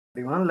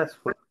Everyone,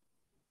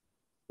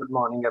 good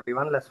morning,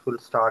 everyone. We'll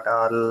start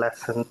our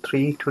lesson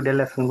three. Today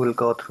lesson will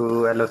go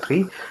through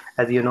LO3.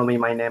 As you know me,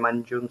 my name is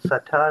Anjum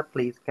Sattar.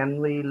 Please,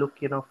 can we look,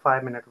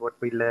 5 minutes what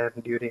we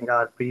learned during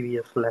our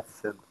previous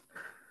lesson?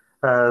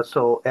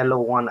 So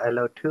LO1,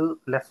 LO2.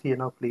 Let's,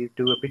 please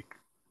do a bit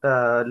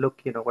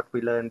look, what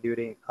we learned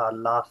during our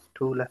last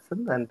two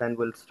lessons, and then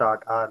we'll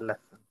start our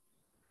lesson.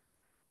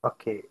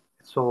 Okay.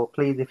 So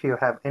please, if you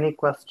have any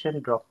question,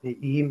 drop me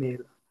email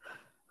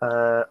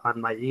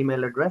on my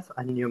email address,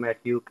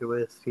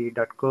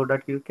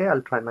 anum@ukversity.co.uk.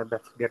 I'll try my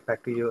best to get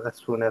back to you as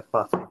soon as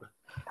possible.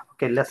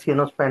 Okay, let's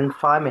spend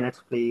 5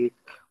 minutes, please,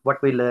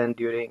 what we learned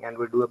during, and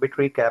we'll do a bit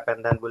recap,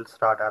 and then we'll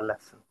start our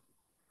lesson.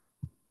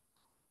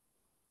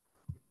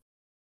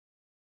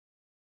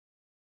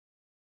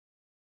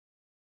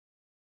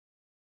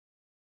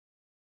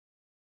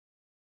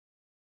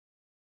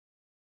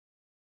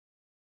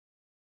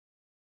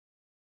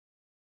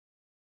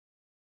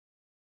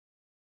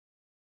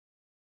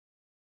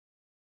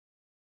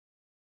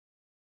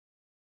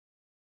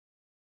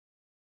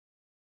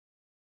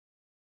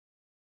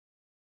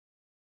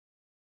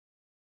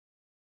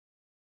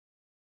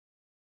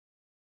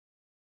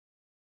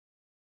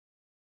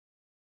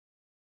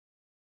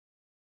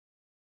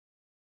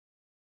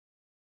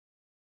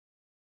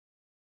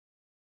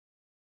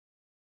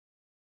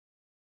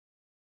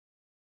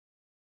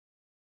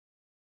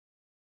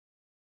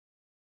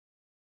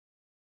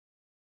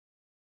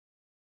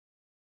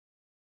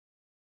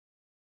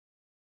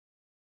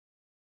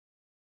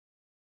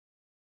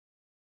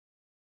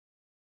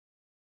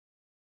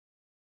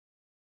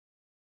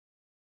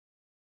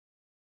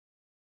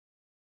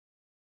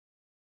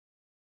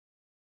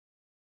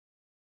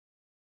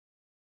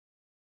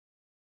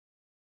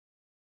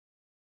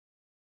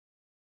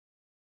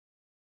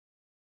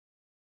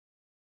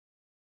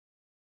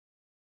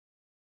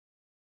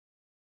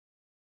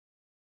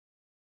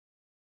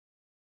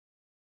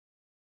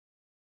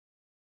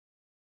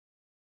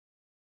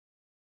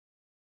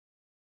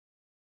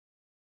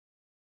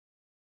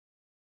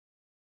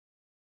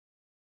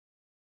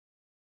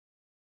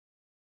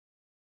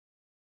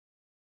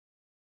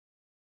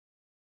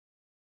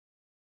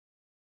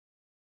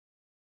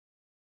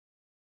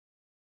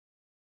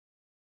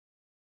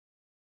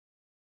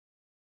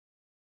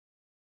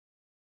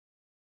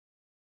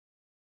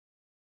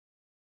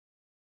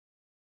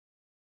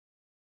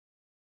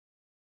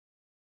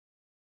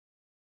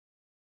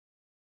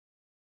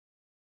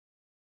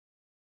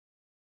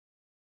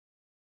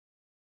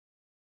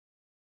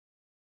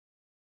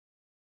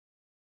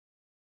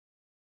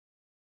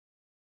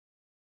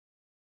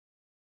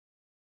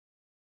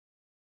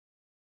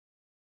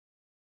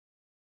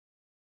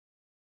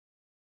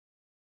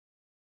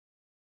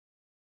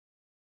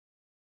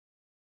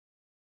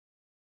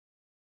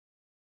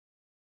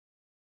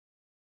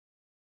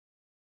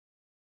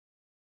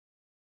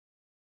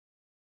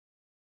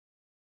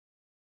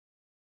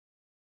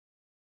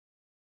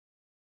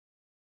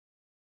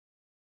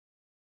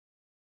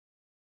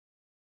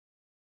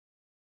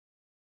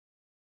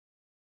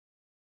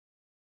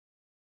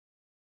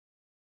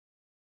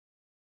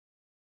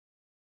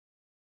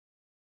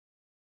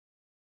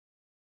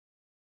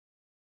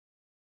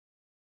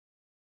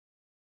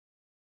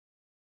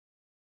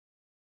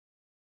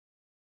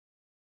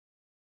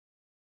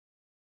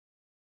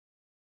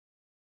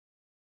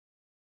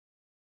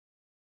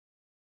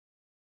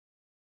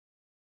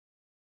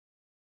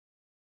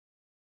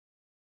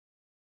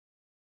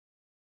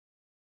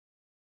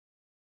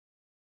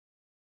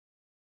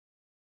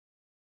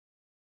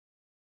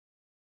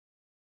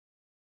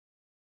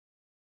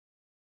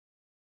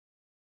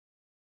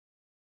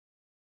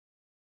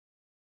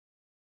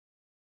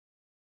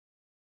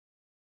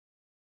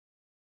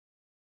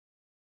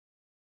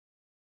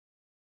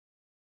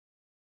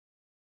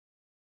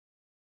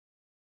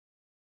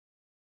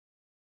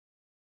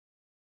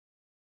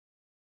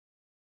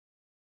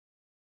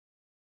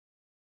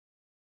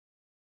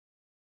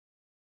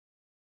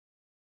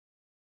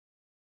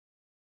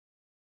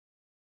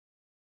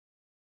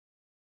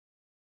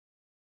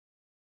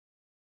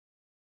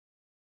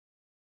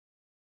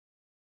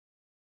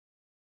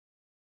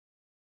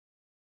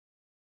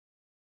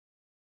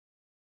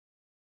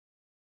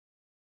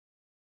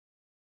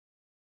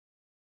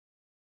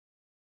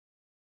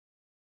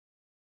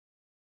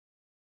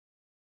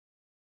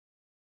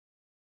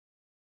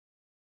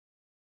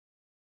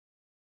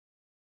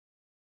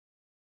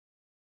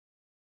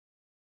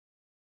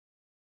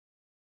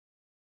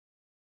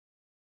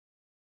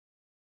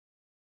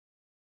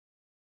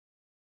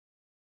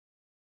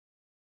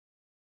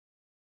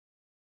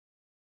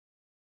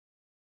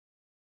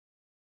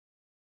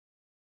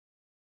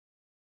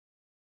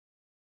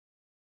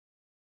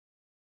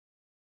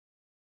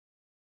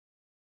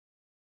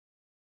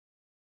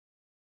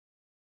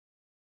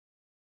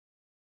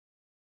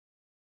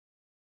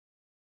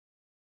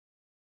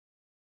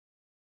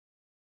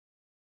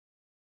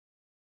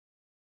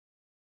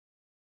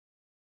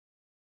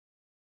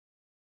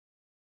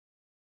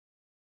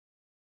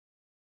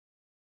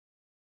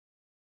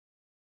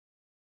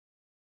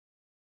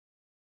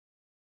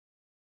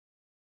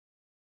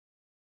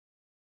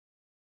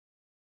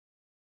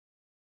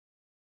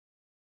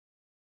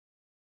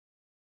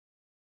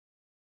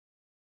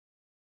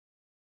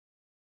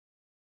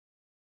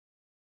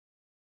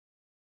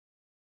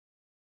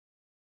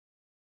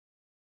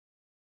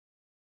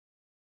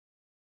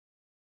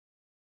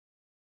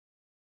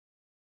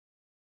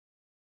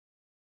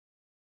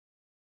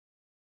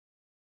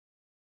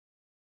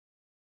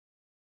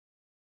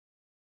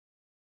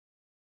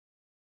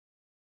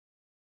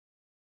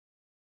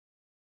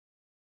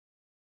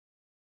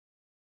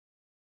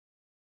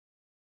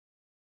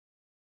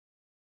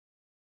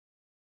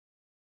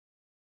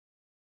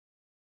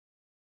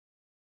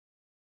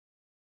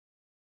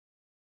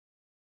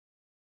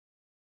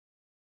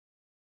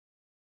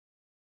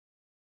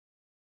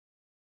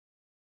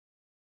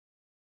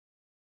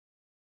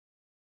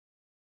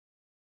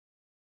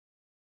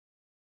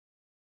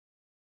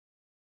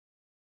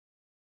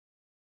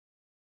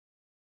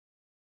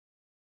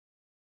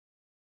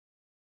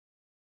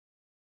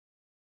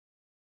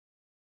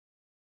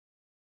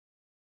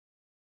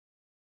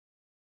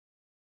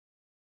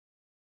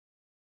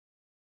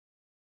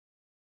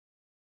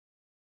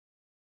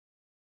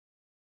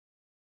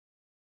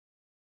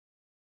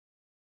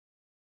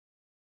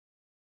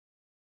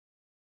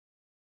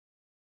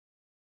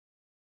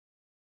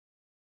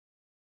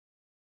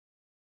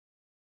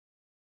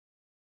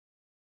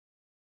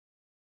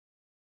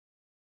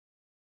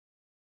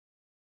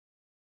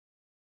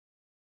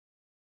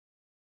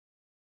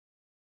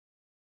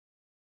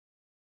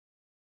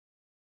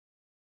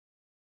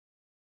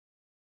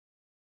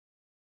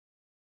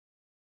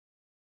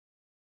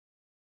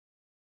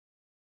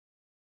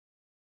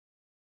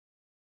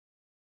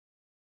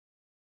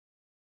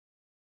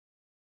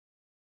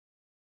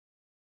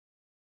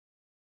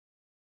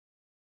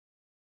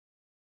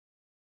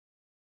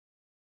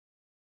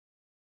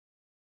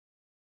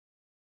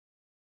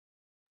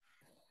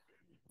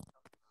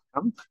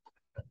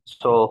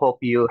 So hope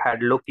you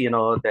had looked,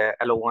 the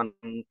LO1,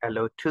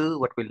 LO2,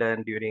 what we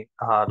learned during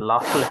our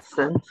last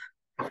lessons.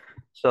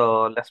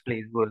 So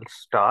we'll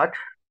start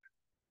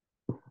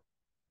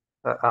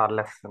our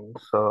lesson.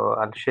 So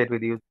I'll share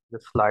with you the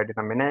slide in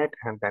a minute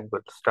and then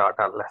we'll start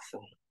our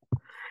lesson.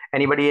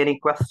 Anybody, any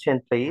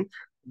question, please?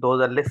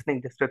 Those are listening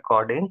this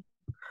recording.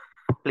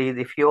 Please,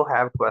 if you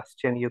have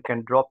question, you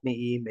can drop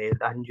me email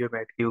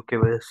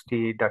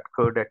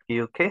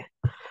anjum@ukversity.co.uk.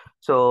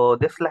 So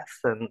this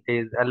lesson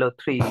is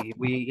LO3.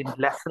 In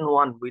lesson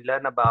 1, we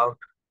learn about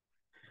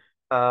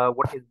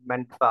what is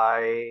meant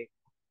by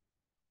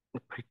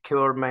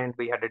procurement.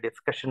 We had a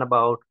discussion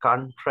about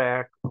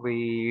contract.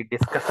 We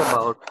discussed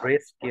about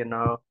risk, and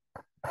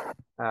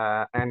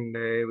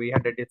we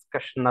had a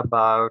discussion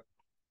about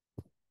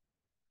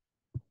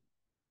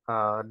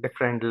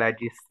different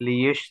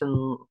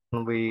legislation.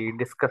 We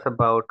discuss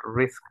about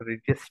risk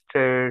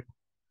register.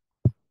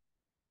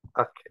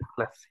 Okay,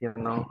 I'll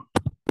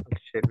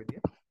share with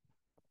you.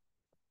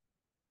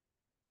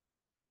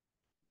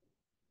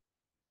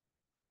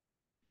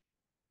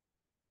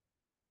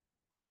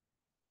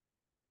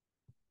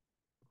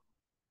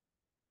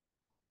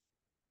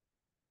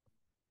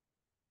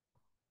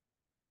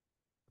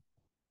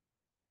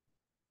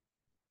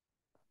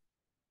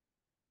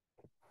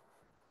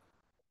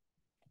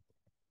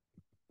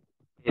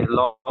 You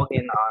log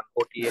in on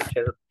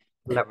OTHM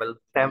level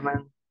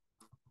 7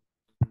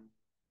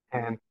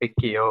 and pick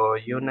your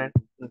unit.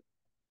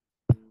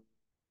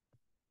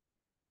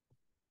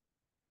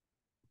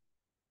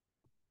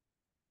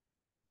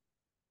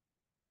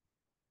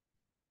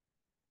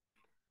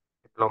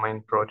 Diploma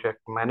in project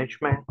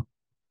management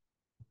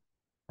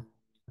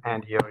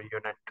and your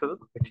unit 2,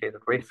 which is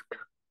risk,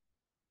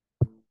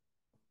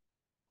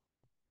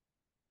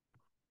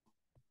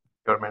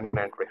 procurement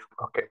and risk.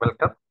 Okay,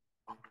 welcome.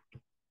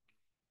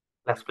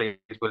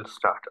 We'll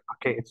start.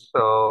 Okay,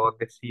 so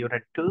this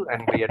unit 2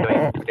 and we are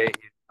doing today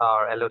is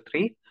our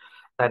LO3,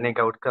 learning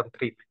outcome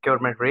 3,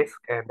 procurement risk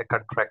and the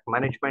contract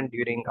management.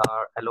 During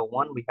our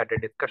LO1, we had a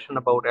discussion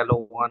about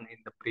LO1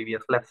 in the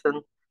previous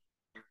lesson.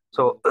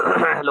 So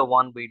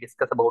LO1, we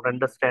discuss about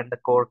understand the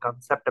core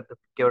concept of the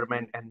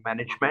procurement and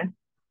management.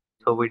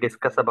 So we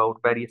discuss about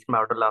various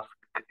model of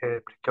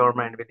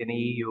procurement within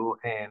EU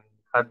and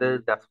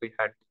others that we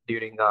had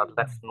during our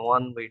lesson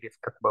 1. We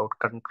discussed about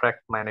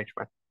contract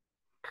management.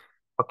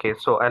 Okay,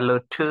 so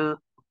LO2,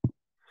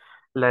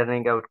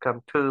 learning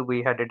outcome 2,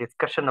 we had a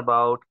discussion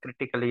about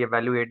critically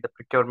evaluate the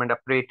procurement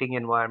operating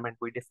environment.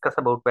 We discuss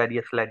about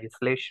various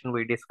legislation.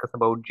 We discuss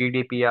about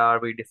GDPR.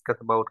 We discuss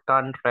about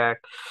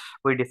contract.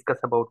 We discuss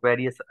about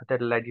various other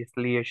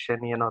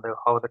legislation,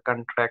 how the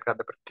contract or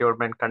the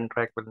procurement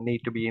contract will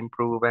need to be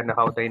improved and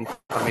how the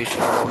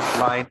information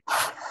outline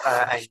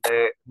and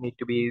need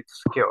to be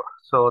secure.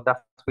 So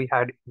that's we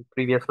had in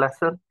previous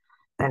lesson.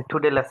 And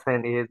today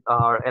lesson is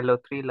our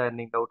LO3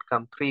 learning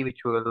outcome 3,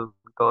 which we will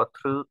go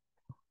through.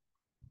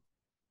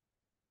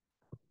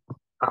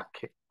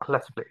 Okay,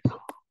 let's play.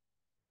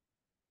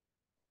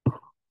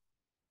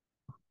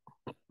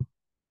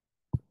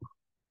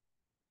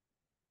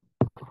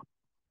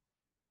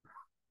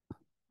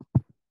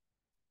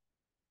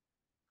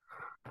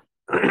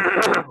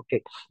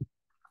 Okay,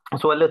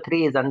 so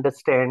LO3 is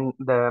understand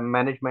the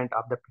management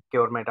of the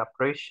procurement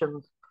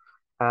operations.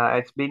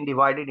 It's been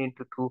divided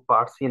into 2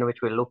 parts,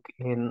 which we look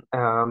in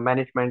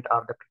management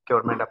of the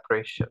procurement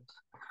operations.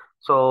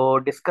 So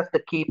discuss the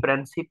key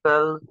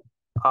principles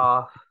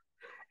of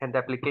and the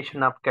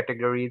application of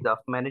categories of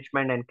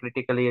management and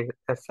critically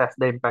assess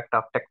the impact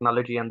of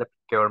technology on the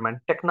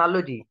procurement.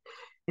 Technology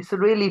is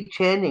really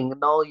changing.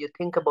 Now you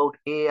think about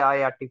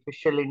AI,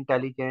 artificial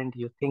intelligence,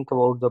 you think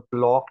about the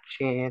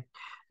blockchain,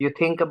 you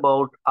think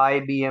about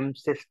IBM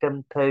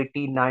system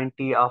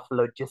 3090 of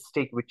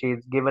logistic, which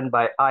is given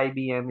by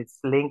IBM. It's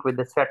linked with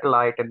the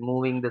satellite and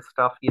moving the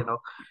stuff,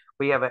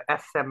 We have a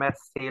SMS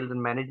sales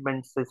and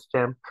management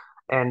system,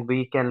 and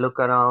we can look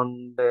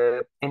around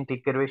the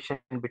integration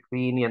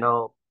between,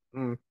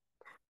 mm,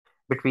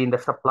 between the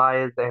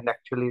suppliers and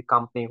actually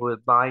company who is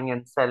buying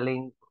and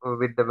selling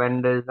with the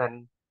vendors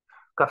and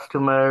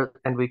customers,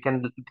 and we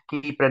can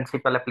key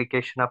principal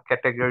application of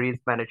categories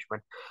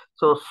management.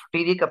 So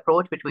strategic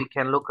approach, which we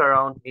can look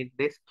around in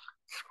this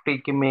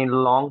strategic mean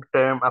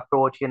long-term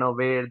approach,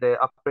 where the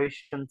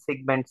operation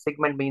segment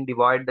mean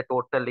divide the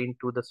total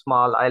into the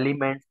small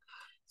elements,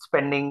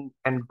 spending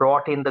and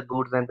brought in the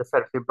goods and the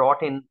service,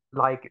 brought in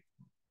like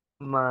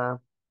um,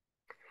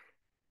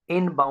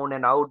 inbound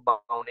and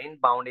outbound.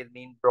 Inbound is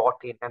mean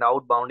brought in and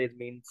outbound is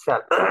mean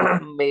sell.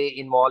 May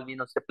involve,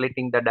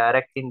 splitting the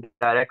direct,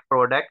 indirect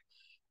product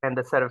and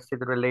the services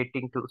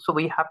relating to. So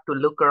we have to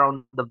look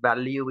around the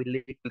value we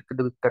link to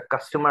the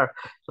customer.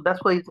 So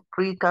that's why it's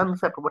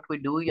pre-concept. What we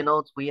do,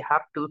 we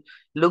have to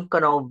look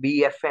around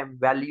VFM,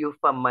 value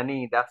for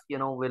money. That's,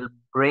 will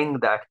bring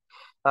that.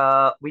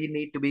 We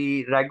need to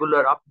be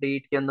regular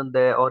update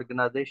the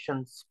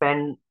organization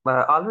spend.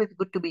 Always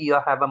good to be you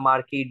have a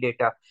market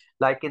data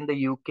like in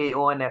the UK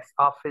ONS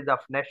Office of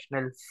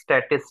National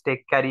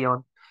Statistic carry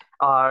on,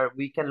 or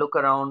we can look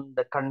around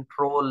the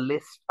control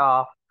list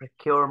of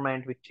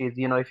procurement, which is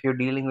if you're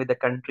dealing with the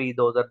country,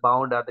 those are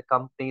bound, or the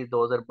companies,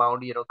 those are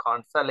bound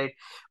consolidate.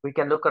 We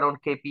can look around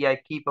KPI,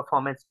 key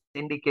performance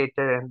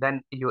indicator, and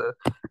then you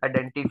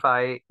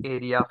identify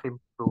area of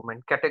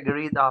improvement,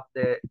 categories of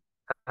the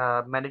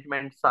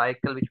management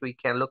cycle, which we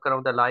can look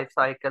around the life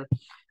cycle,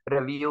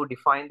 review,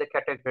 define the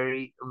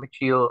category which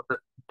you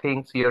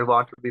things you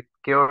want to be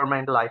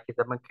procurement, like is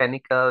a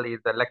mechanical, is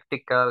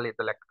electrical, is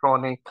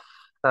electronic.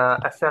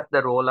 Assess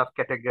the role of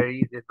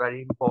categories is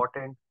very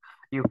important.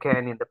 You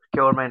can in the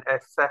procurement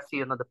assess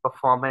the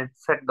performance,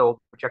 set the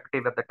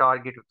objective at the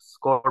target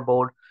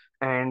scoreboard,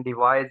 and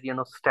devise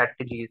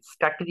strategies.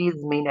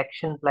 Strategies mean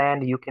action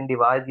plan. You can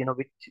devise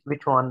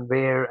which one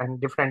where,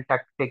 and different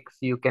tactics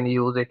you can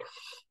use it.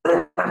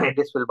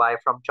 This will buy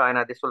from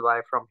China, this will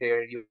buy from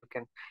here. You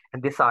can,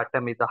 and this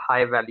item is a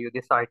high value,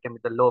 this item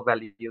is a low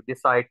value,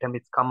 this item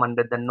is come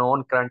under the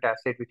non-current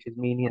asset, which is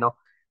mean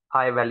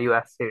high value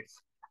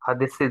assets.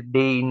 This is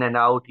day in and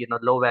out,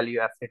 low value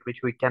asset, which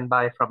we can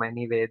buy from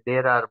anywhere.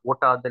 There are, what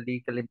are the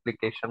legal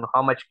implications,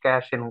 how much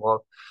cash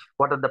involved,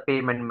 what are the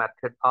payment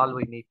method, all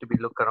we need to be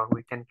look around.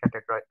 We can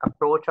categorize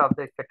approach of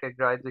the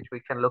categorize, which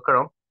we can look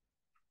around.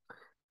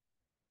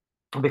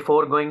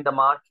 Before going the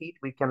market,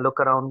 we can look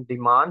around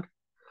demand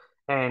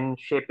and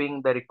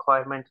shaping the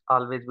requirements.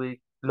 Always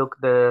we look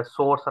the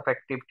source of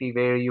activity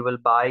where you will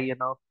buy,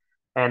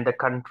 and the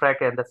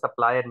contract and the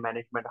supplier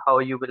management, how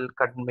you will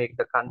make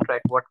the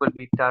contract, what will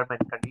be term and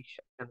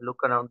condition, and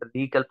look around the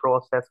legal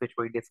process, which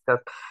we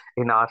discussed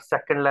in our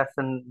second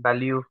lesson,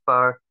 value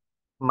for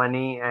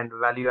money and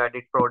value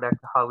added product.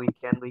 How we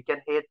can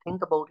here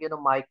think about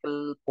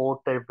Michael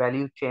Porter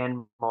value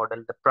chain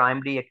model, the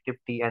primary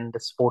activity and the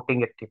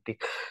supporting activity.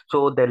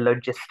 So the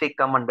logistic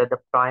come under the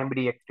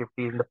primary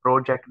activity in the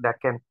project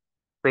that can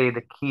play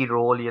the key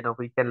role.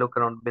 We can look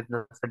around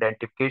business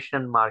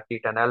identification,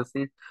 market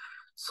analysis,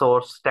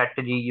 source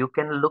strategy. You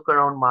can look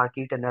around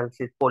market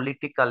analysis,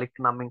 political,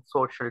 economic,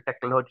 social,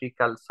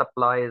 technological,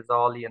 supply is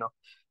all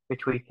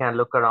which we can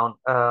look around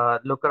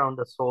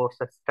the source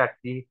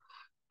strategy,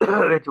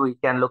 which we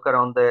can look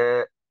around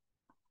the,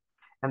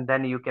 and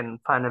then you can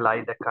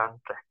finalize the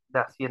contract.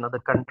 That's the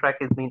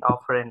contract is being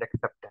offer and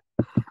acceptance.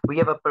 We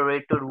have a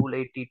Pareto rule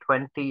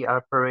 80-20,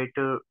 our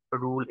Pareto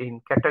rule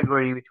in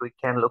category, which we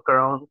can look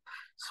around.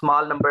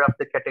 Small number of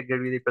the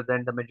category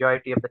represent the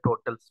majority of the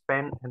total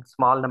spend, and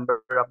small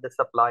number of the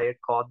supplier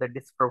cause the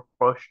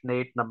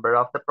disproportionate number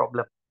of the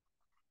problem.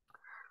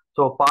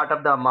 So part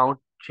of the amount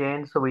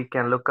change, so we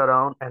can look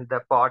around, and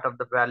the part of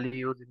the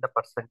values in the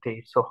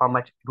percentage. So how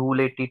much rule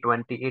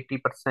 80-20,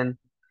 80%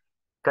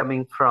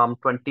 coming from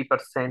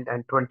 20%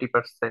 and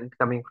 20%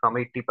 coming from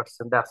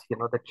 80%. That's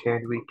the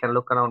change. We can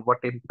look around what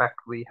impact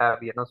we have,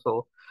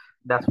 so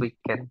that's we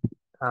can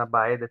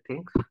buy the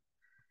things.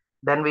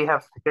 Then we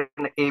have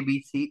second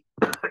ABC.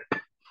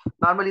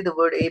 Normally the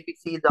word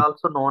ABC is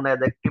also known as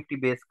activity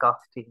based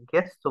costing.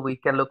 Yes, so we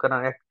can look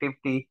around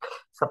activity,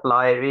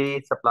 supplier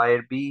A,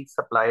 supplier B,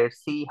 supplier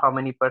C, how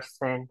many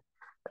percent,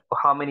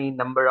 how many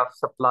number of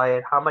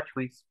supplier, how much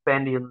we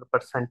spend in the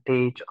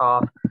percentage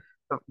of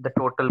the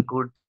total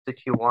goods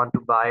that you want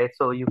to buy.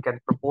 So you can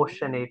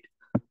proportion it,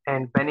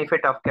 and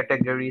benefit of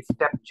category,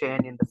 step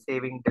change in the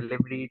saving,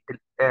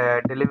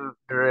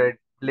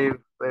 deliver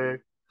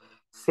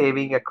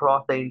saving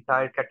across the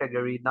entire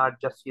category, not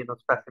just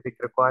specific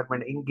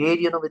requirement. Engage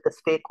with the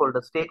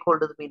stakeholders.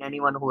 Stakeholders mean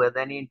anyone who has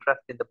any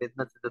interest in the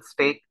business is a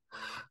stake.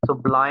 So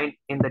blind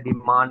in the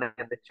demand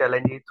and the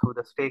challenges through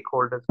the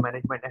stakeholders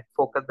management, and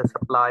focus the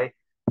supply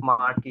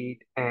market,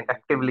 and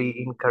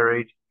actively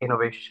encourage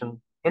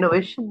innovation.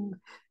 Innovation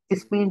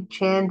is mean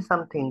change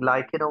something,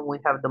 like we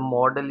have the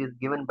model is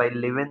given by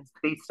Levin's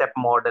three-step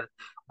model.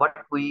 What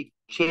we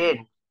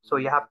change, so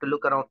you have to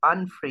look around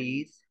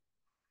unfreeze,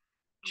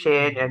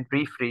 change, and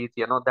refreeze.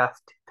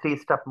 That's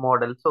three-step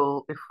model.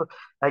 So if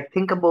I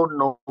think about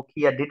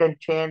Nokia didn't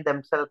change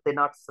themselves, they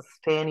not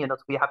sustain. So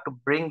we have to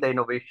bring the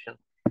innovation,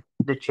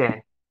 the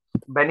change.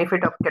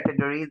 Benefit of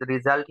categories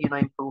result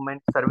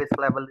improvement, service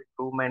level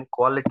improvement,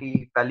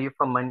 quality, value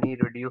for money,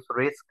 reduce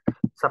risk,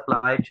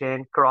 supply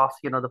chain, cross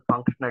the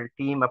functional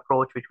team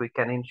approach, which we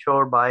can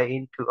ensure buy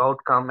into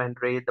outcome and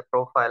raise the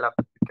profile of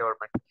the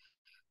procurement.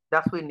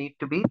 That's we need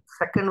to be.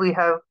 Second, we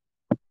have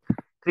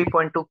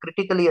 3.2,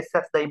 critically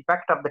assess the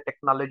impact of the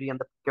technology and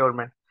the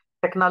procurement.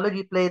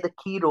 Technology play the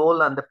key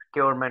role on the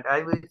procurement.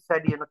 I will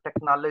said,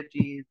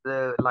 technology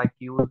is like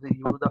use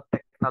of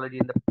technology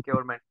in the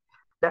procurement.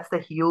 That's the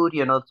huge,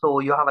 so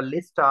you have a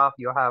list of,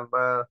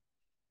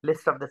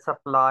 the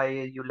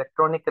supplier, you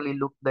electronically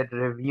look the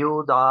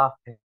reviews of,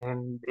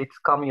 and it's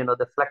come,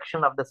 the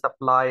selection of the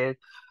suppliers.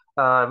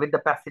 With the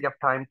passage of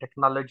time,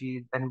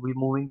 technology, and we're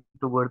moving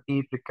toward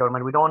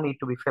e-procurement. We don't need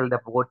to be filled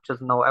up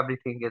vouchers now.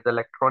 Everything is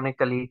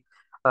electronically.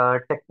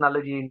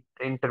 Technology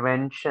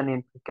intervention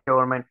in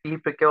procurement.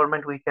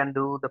 E-procurement, we can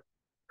do the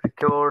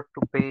procure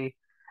to pay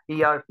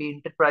ERP,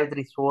 enterprise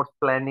resource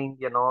planning,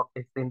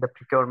 is in the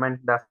procurement.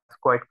 That's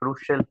quite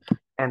crucial.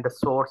 And the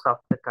source of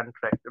the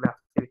contract, that's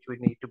which we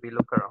need to be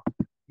look around.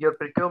 Your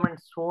procurement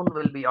soon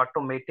will be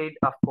automated.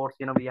 Of course,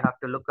 we have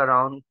to look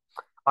around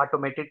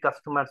automated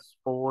customer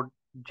support,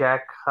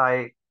 Jack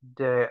High,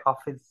 the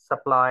office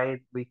supplies,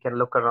 we can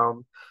look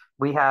around.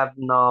 We have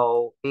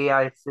now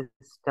AI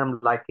system,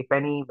 like if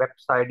any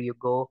website you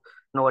go,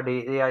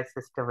 nowadays AI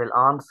system will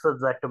answer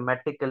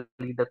automatically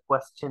the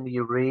question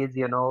you raise,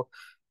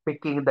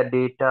 picking the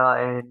data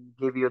and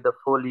give you the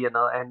full,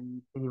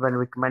 and even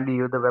recommend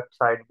you the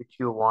website which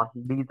you want.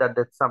 These are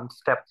the some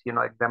steps,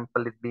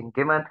 example is being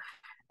given.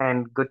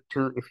 And good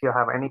to, if you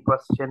have any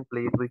question,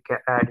 please, we can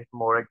add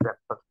more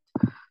examples.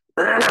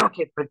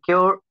 Okay,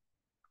 procure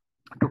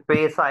to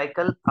pay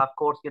cycle, of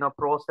course,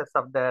 process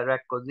of the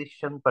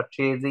requisition,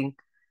 purchasing,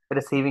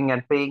 receiving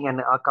and paying,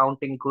 and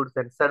accounting goods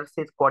and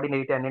services,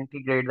 coordinate and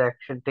integrate the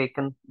action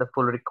taken, the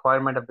full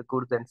requirement of the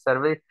goods and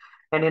service,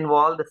 and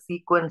involve the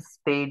sequence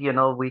stage,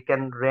 we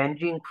can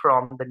ranging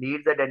from the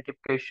needs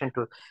identification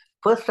to,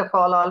 first of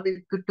all, always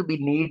good to be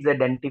needs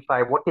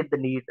identify, what is the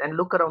needs, and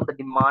look around the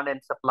demand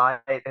and supply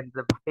and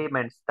the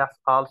payments. That's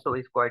also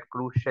is quite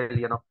crucial,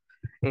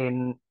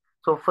 in,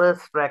 so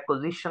first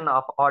requisition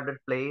of order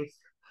place,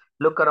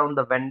 look around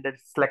the vendor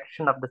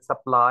selection of the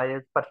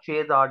suppliers,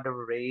 purchase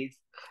order raised,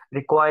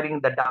 requiring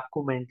the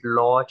document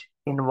lodge,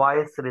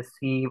 invoice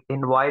received,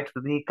 invoice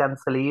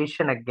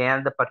reconciliation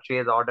again the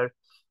purchase order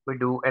we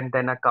do, and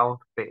then account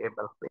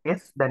payable.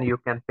 Yes, then you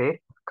can pay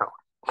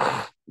account.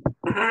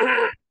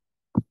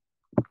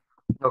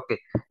 Okay,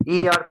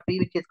 ERP,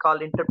 which is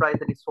called enterprise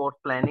resource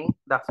planning.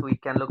 That's we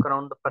can look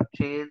around the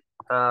purchase,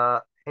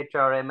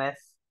 HRMS,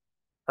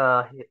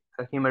 uh,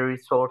 human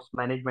resource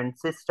management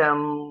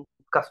system,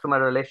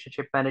 customer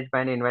relationship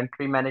management,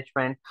 inventory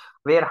management,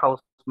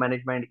 warehouse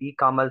management,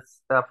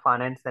 e-commerce,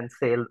 finance and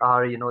sales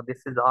are,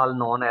 this is all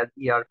known as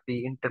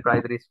ERP,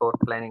 enterprise resource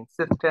planning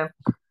system.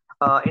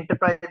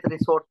 Enterprise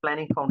resource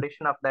planning,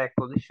 foundation of the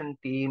acquisition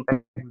team,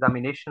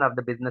 examination of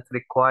the business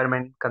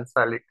requirement,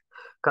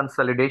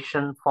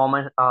 consolidation, form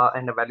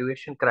and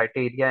evaluation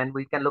criteria, and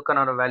we can look on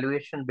our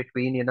evaluation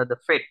between, the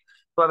fit.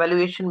 So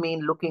evaluation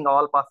means looking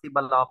all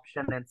possible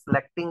option and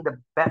selecting the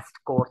best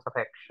course of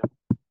action.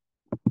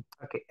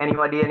 Okay,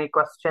 anybody, any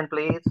question,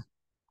 please?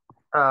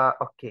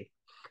 Okay,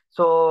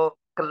 so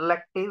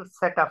collective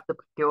set of the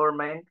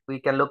procurement, we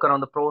can look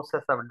around the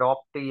process of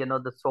adopting,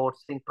 the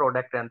sourcing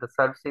product and the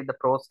services. The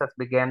process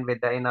began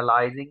with the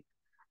analyzing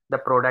the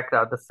product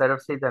or the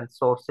services and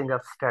sourcing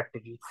a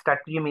strategy.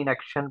 Strategy mean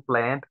action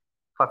plan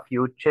for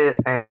future,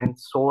 and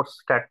source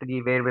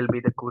strategy, where will be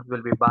the goods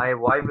will be buy,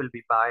 why will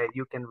be buy.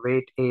 You can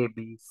rate A,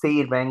 B,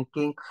 C.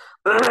 Ranking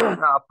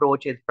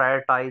approach is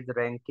prioritize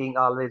ranking,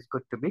 always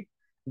good to be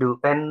do.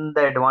 And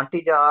the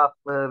advantage of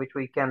which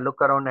we can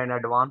look around and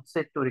advance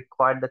it to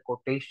require the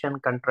quotation,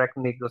 contract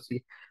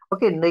negotiation.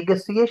 Okay,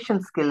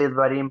 negotiation skill is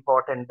very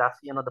important. That's,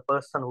 the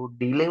person who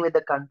dealing with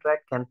the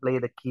contract can play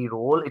the key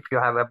role. If you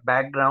have a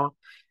background,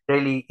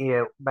 really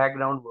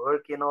background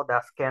work,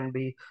 that can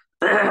be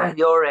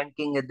your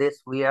ranking is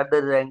this, we are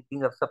the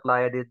ranking of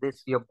supplier is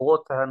this, you're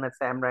both on the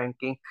same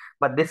ranking,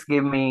 but this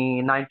give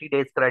me 90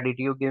 days credit,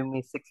 you give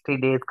me 60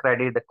 days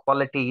credit. The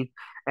quality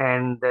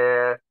and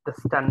the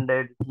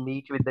standard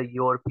meet with the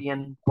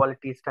European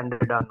quality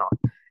standard or not.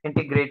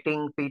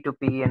 Integrating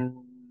P2P and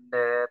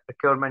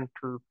procurement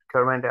to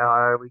procurement,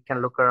 we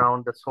can look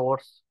around the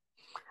source,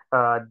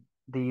 uh,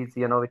 these,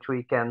 which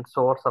we can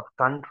source of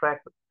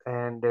contract,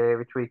 and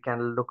which we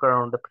can look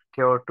around the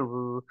procure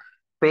to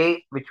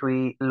pay, which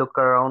we look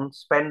around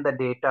spend the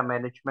data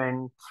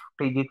management,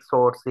 strategic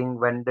sourcing,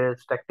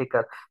 vendors,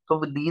 tactical. So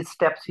with these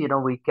steps,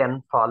 we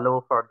can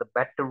follow for the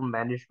better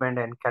management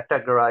and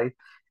categorize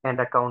and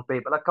account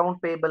payable.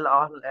 Account payable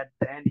all at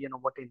the end,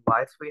 what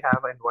invoice we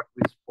have and what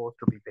we're supposed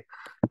to be paid.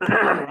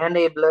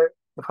 Enabler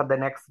for the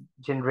next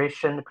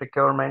generation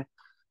procurement.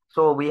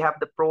 So we have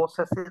the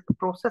processes. The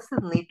processes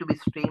need to be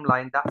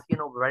streamlined. That's,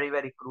 very,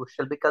 very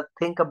crucial, because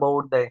think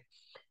about the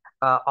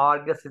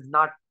Argus is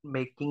not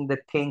making the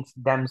things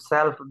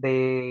themselves.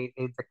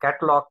 It's a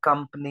catalog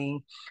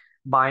company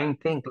buying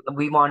things.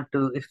 We want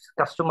to, if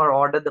customer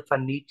order the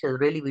furniture,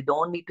 really we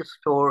don't need to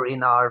store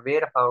in our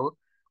warehouse.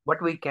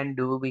 What we can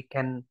do, we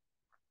can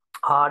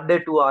order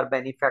to our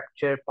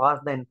manufacturer, pass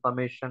the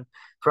information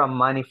from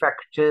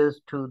manufacturers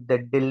to the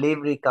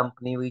delivery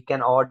company. We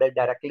can order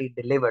directly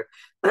delivered.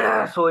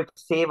 So it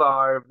save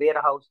our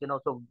warehouse,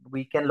 so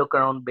we can look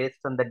around based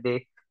on the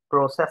day,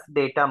 process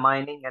data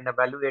mining and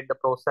evaluate the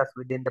process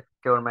within the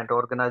procurement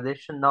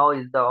organization. Now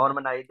is the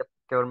harmonize the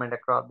procurement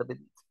across the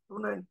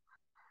business.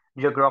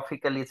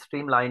 Geographically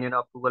streamline,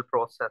 approval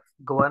process.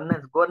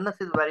 Governance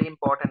is very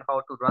important.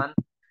 How to run,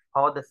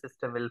 how the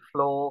system will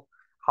flow,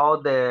 how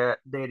there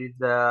is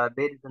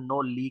no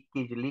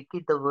leakage.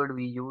 The word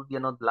we use,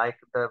 like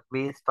the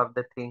waste of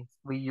the things.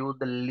 We use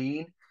the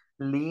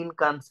lean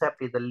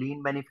concept is the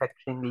lean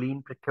manufacturing,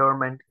 lean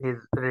procurement is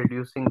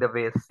reducing the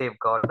waste,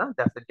 safeguard.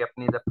 That's the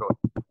Japanese approach.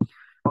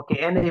 Okay,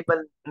 Okay,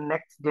 enable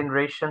next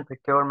generation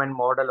procurement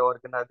model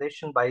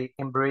organization by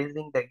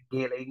embracing the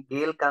GALE.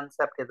 GALE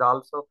concept is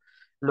also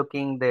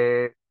looking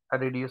the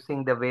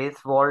reducing the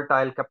waste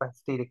volatile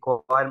capacity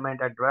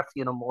requirement, address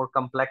more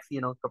complex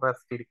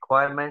capacity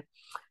requirement.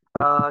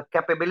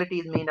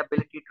 Capabilities mean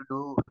ability to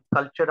do,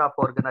 culture of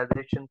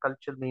organization,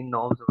 culture mean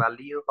norms,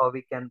 value, how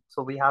we can,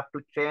 so we have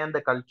to change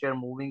the culture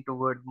moving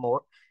toward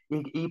more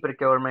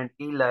e-procurement,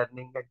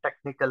 e-learning, and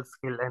technical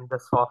skill, and the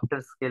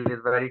softer skill is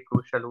very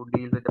crucial who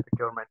deal with the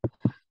procurement.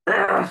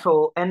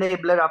 So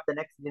enabler of the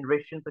next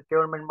generation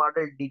procurement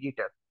model,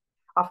 digital.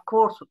 Of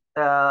course,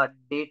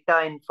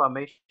 data,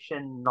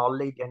 information,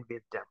 knowledge, and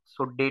wisdom.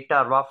 So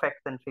data, raw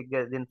facts and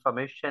figures,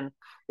 information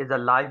is a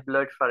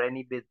lifeblood for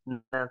any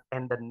business,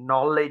 and the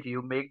knowledge,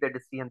 you make the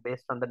decision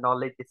based on the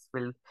knowledge. This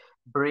will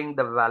bring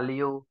the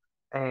value,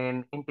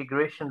 and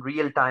integration,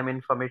 real-time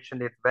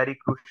information is very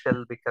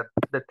crucial because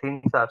the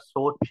things are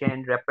so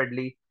changed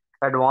rapidly.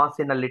 Advanced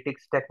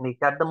analytics technique.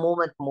 At the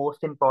moment,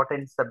 most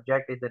important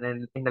subject is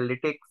in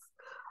analytics.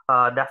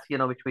 That's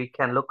which we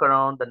can look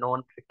around the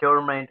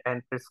non-procurement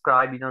and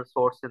prescribe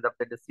sources of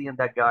the decision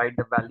that guide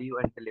the value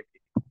and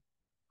delivery.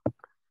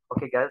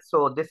 Okay, guys.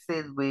 So this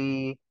is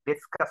we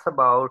discuss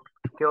about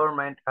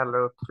procurement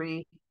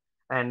LO3,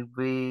 and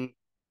we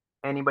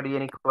anybody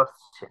any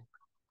question?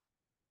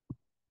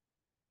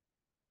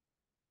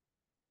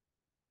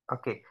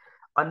 Okay,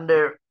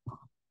 under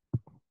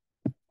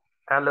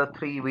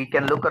LO3 we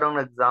can look around,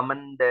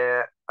 examine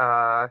the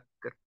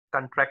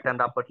contract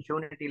and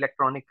opportunity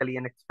electronically,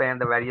 and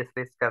expand the various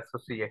risks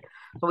associated.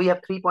 So we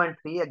have 3.3,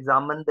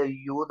 examine the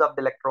use of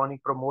the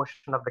electronic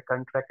promotion of the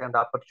contract and the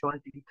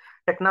opportunity.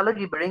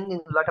 Technology brings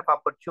a lot of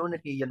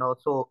opportunity,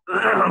 so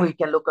we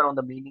can look around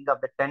the meaning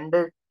of the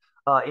tender,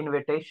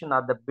 invitation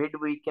or the bid,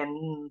 we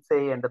can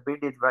say, and the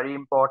bid is very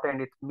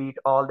important. It meet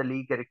all the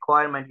legal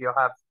requirement. You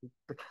have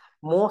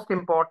most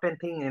important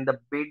thing in the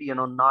bid,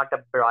 not a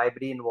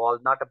bribery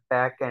involved, not a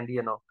back end,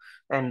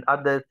 and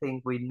other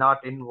things we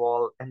not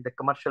involve, and the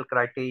commercial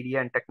criteria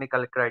and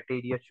technical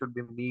criteria should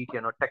be meet.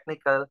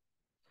 Technical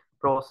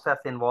process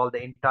involve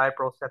the entire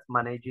process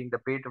managing the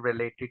bid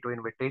related to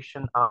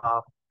invitation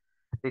of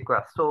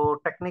request. So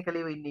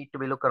technically we need to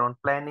be look around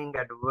planning,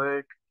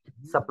 advert,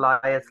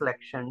 supplier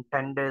selection,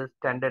 tenders,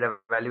 tender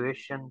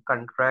evaluation,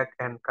 contract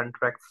and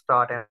contract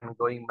start and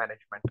going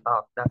management.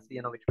 That's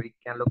which we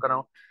can look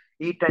around.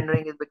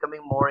 E-tendering is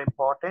becoming more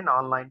important.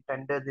 Online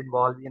tenders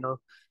involve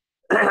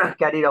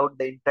carried out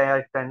the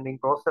entire tendering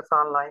process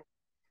online.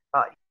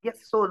 Yes,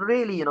 so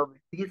really,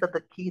 these are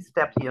the key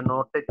steps,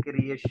 noted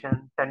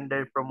creation,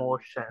 tender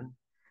promotion,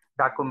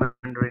 document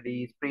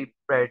release,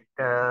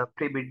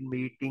 pre-bid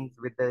meetings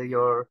with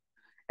your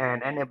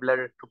and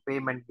enabler to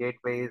payment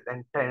gateways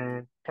and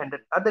tender.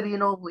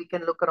 Other, we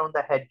can look around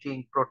the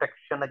hedging,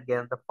 protection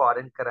against the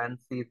foreign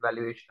currency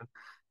valuation.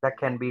 That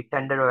can be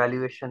tender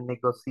evaluation,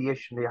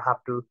 negotiation. You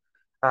have to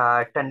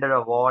tender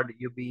award,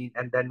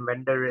 and then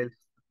vendor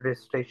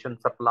registration,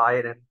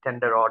 supplier, and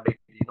tender audit.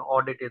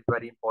 Audit is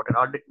very important.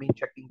 Audit means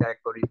checking the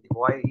accuracy.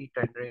 Why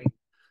e-tendering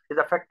is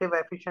effective,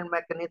 efficient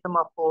mechanism.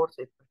 Of course,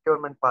 it's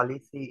procurement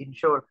policy.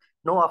 Ensure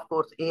no, of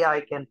course,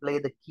 AI can play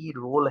the key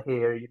role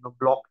here.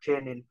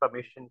 Blockchain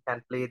information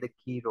can play the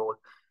key role.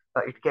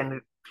 It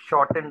can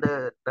shorten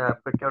the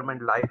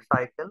procurement life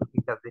cycle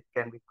because it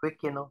can be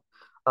quick.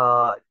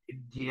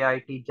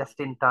 GIT, just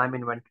in time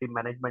inventory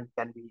management,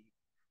 can be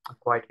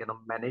quite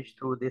managed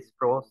through this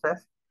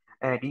process,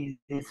 and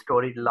easy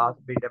storage,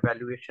 last bid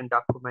evaluation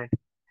document,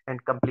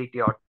 and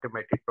completely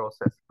automated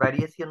process.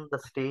 Variation the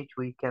stage,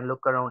 we can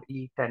look around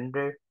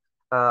e-tender,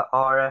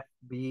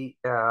 RFB,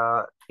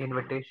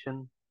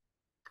 invitation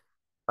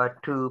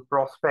to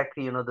prospect,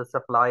 the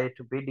supplier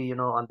to bid,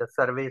 on the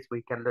surveys.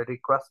 We can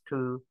request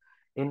to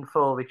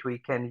info, which we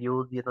can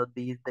use,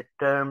 these the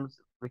terms,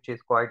 which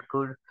is quite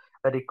good.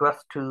 A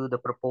request to the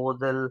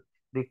proposal,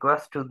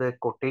 request to the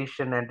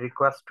quotation, and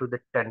request to the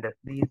tender.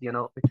 These,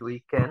 which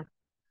we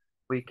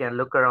can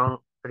look around,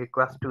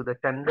 request to the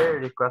tender,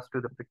 request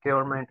to the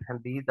procurement,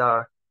 and these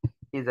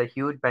is a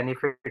huge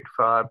benefit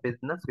for our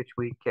business, which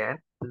we can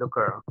look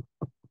around.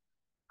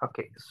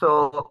 Okay,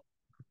 so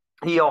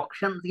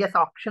e-auctions, yes,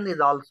 auction is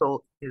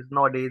also is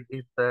nowadays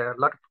is a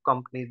lot of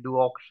companies do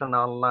auction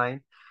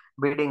online,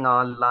 bidding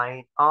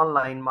online,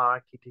 online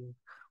marketing,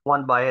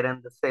 one buyer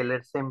and the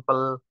seller,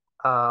 simple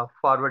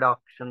forward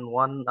auction,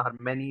 one or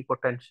many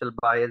potential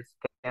buyers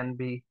can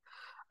be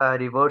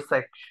reverse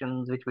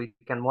actions, which we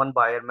can one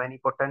buyer, many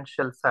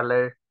potential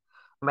seller,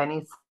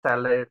 many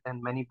sellers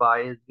and many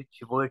buyers,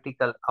 which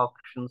vertical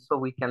auction. So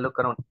we can look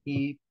around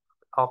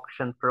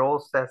e-auction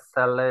process,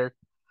 sellers,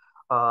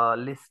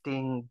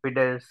 listing,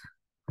 bidders.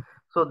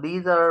 So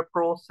these are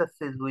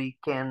processes we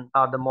can,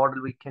 the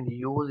model we can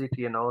use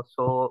it,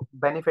 So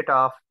benefit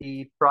of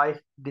the price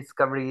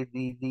discovery,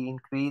 the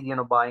increase,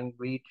 buying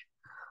reach,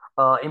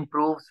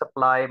 improve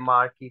supply,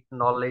 market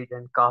knowledge,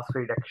 and cost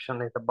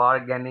reduction is the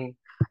bargaining,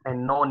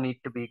 and no need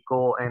to be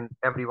go, and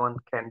everyone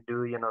can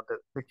do,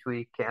 which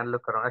we can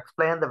look around.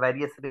 Explain the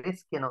various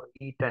risks,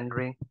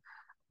 e-tendering,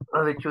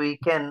 which we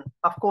can,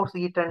 of course,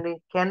 e-tendering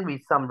can be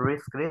some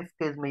risk. Risk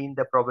is mean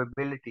the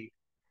probability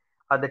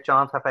or the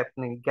chance of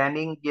happening,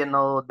 gaining,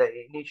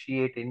 the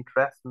initiate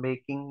interest,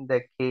 making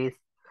the case,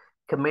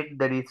 commit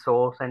the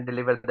resource, and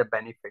deliver the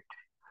benefit.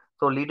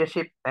 So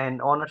leadership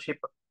and ownership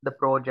the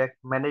project,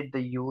 manage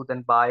the use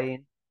and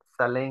buy-in,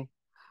 selling,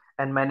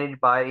 and manage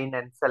buy-in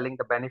and selling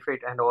the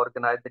benefit, and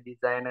organize the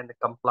design and the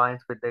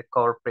compliance with the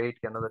corporate,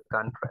 the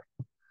contract.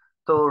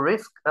 So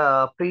risk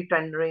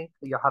pre-tendering,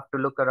 you have to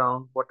look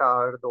around what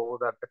are those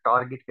are the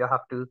target you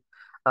have to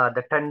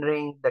the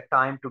tendering, the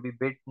time to be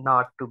bid,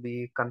 not to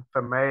be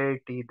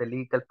conformity, the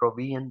legal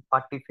provision,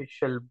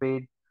 artificial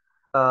bid.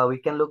 We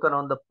can look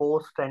around the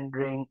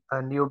post-tendering,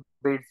 new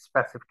bid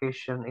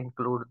specification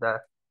include the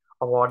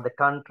award the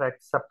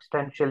contract,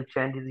 substantial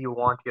changes you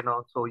want,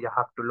 so you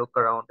have to look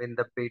around in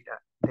the bid.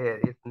 There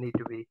is need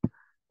to be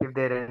if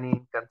there are any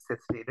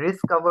inconsistency.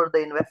 Risk cover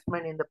the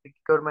investment in the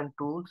procurement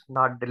tools,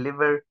 not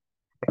deliver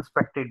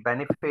expected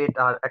benefit,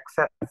 or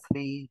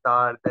accessories,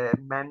 or the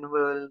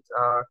manuals,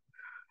 or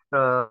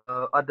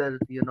others,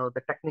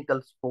 the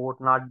technical support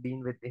not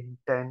being with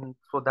intent.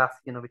 So that's,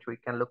 which we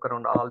can look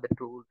around all the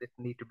tools. It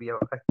need to be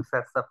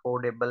access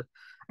affordable.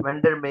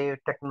 Vendor may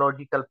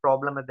technological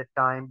problem at the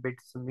time, bid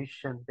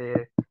submission,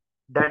 the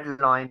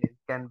deadline. It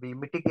can be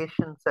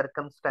mitigation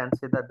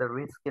circumstances that the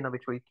risk,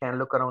 which we can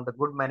look around the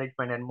good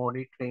management and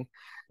monitoring,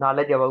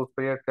 knowledge about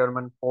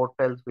procurement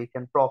portals. We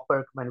can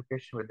proper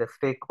communication with the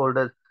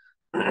stakeholders,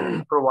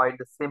 provide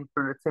the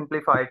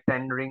simplified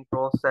tendering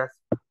process,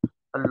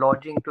 a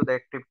lodging to the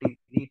activity,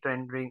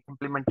 retendering,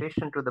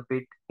 implementation to the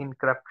bid,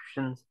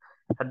 encryptions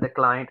at the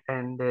client,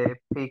 and the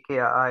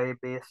PKI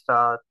based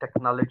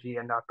technology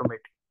and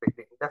automatic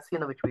bidding. That's,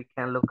 which we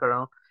can look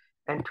around.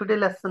 And today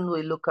lesson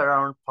we look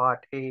around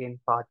part A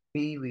and part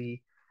B.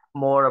 We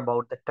more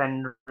about the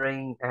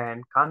tendering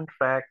and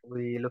contract.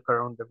 We look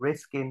around the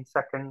risk in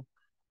second.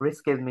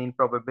 Risk is mean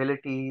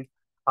probabilities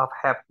of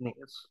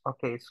happenings.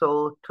 Okay,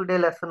 so today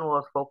lesson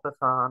was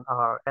focused on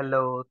our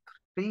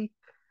LO3,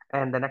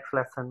 and the next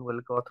lesson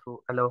will go through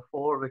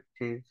LO4,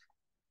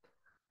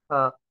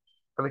 uh,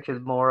 which is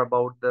more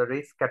about the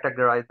risk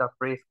categorized of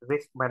risk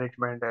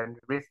management and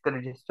risk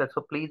register.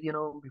 So please,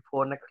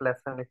 before next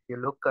lesson, if you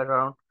look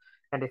around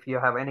and if you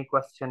have any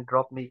question,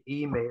 drop me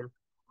email.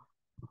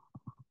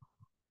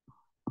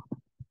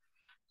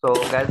 So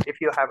guys,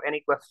 if you have any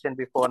question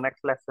before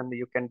next lesson,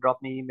 you can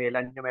drop me email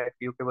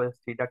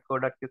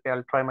anjum@ukversity.co.uk.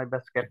 I'll try my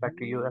best to get back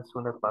to you as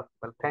soon as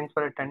possible. Thanks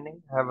for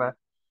attending. Have a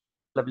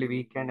lovely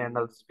weekend and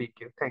I'll speak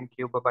to you. Thank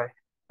you.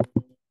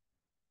 Bye-bye.